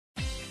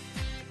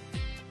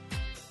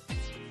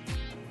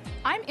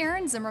I'm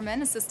Erin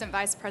Zimmerman, Assistant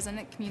Vice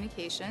President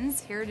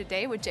Communications, here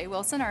today with Jay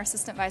Wilson, our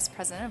Assistant Vice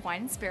President of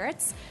Wine and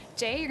Spirits.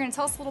 Jay, you're going to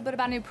tell us a little bit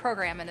about a new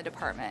program in the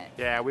department.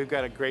 Yeah, we've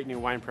got a great new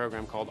wine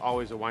program called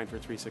Always a Wine for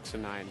 3, 6,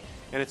 and 9.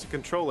 And it's a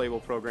control label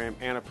program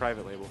and a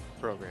private label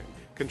program.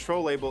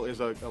 Control label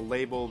is a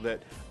label that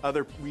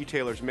other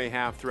retailers may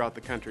have throughout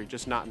the country,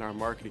 just not in our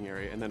marketing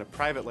area. And then a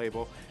private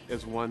label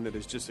is one that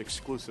is just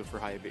exclusive for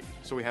Hy-Vee.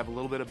 So we have a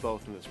little bit of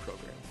both in this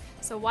program.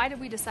 So why did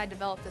we decide to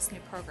develop this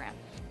new program?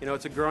 You know,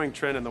 it's a growing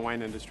trend in the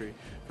wine industry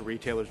for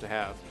retailers to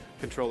have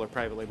control or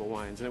private label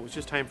wines, and it was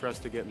just time for us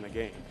to get in the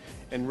game.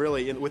 And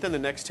really, within the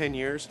next 10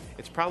 years,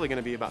 it's probably going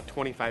to be about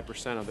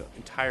 25% of the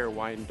entire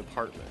wine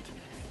department.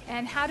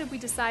 And how did we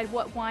decide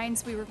what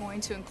wines we were going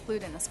to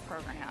include in this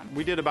program?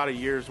 We did about a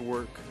year's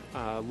work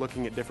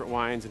looking at different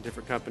wines and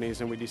different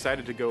companies, and we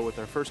decided to go with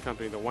our first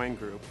company, the Wine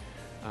Group,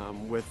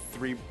 with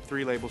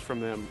three labels from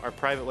them. Our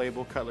private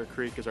label, Cutler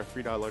Creek, is our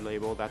 $3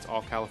 label. That's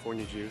all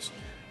California juice.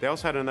 They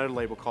also had another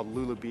label called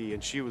Lula B,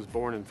 and she was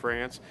born in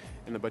France,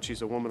 but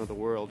she's a woman of the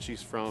world.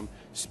 She's from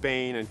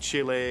Spain and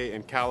Chile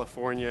and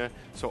California,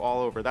 so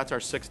all over. That's our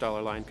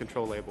 $6 line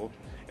control label.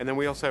 And then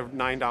we also have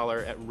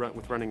 $9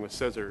 with Running with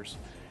Scissors,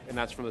 and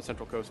that's from the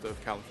Central Coast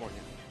of California.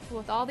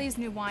 With all these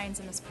new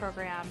wines in this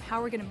program, how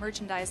are we going to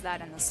merchandise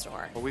that in the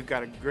store? Well, we've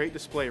got a great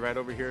display right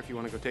over here if you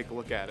want to go take a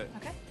look at it.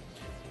 Okay.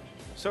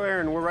 So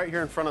Erin, we're right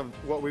here in front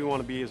of what we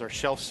want to be as our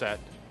shelf set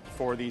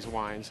for these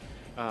wines.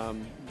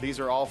 These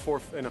are all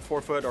in a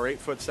 4-foot or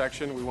 8-foot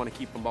section. We want to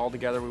keep them all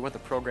together. We want the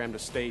program to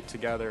stay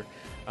together.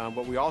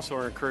 But we also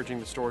are encouraging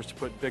the stores to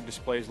put big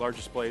displays, large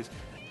displays,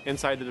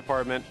 inside the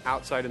department,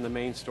 outside in the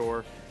main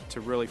store,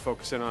 to really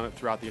focus in on it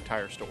throughout the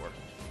entire store.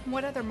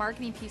 What other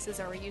marketing pieces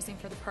are we using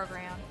for the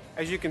program?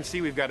 As you can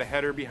see, we've got a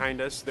header behind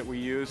us that we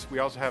use. We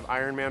also have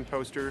Iron Man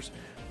posters.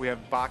 We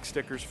have box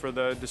stickers for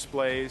the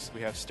displays.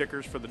 We have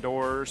stickers for the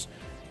doors,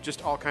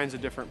 just all kinds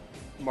of different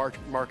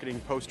marketing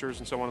posters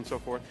and so on and so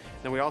forth.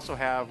 Then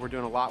we're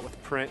doing a lot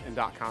with print and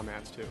 .com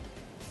ads too.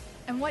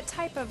 And what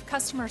type of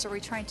customers are we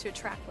trying to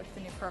attract with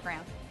the new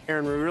program?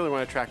 Erin, we really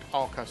want to attract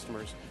all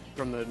customers,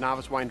 from the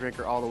novice wine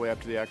drinker all the way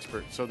up to the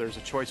expert. So there's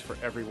a choice for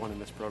everyone in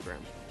this program.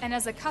 And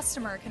as a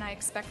customer, can I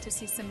expect to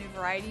see some new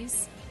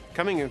varieties?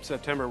 Coming in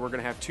September, we're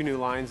going to have 2 new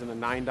lines in the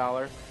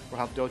 $9. We'll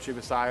have Dolce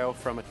Vassaio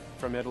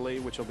from Italy,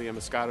 which will be a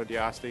Moscato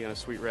d'Asti and a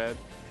sweet red.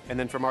 And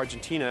then from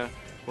Argentina,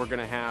 we're going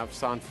to have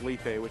San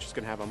Felipe, which is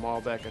going to have a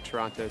Malbec, a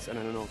Tarantes, and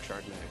an Oak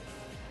Chardonnay.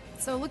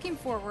 So looking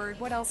forward,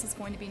 what else is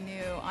going to be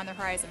new on the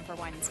horizon for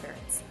wine and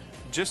spirits?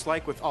 Just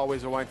like with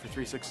Always a Wine for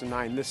 3, 6, and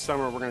 9, this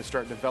summer we're going to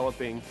start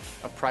developing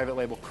a private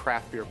label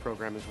craft beer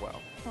program as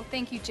well. Well,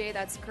 thank you, Jay.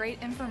 That's great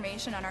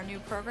information on our new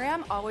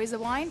program, Always a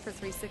Wine for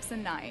 3, 6,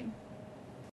 and 9.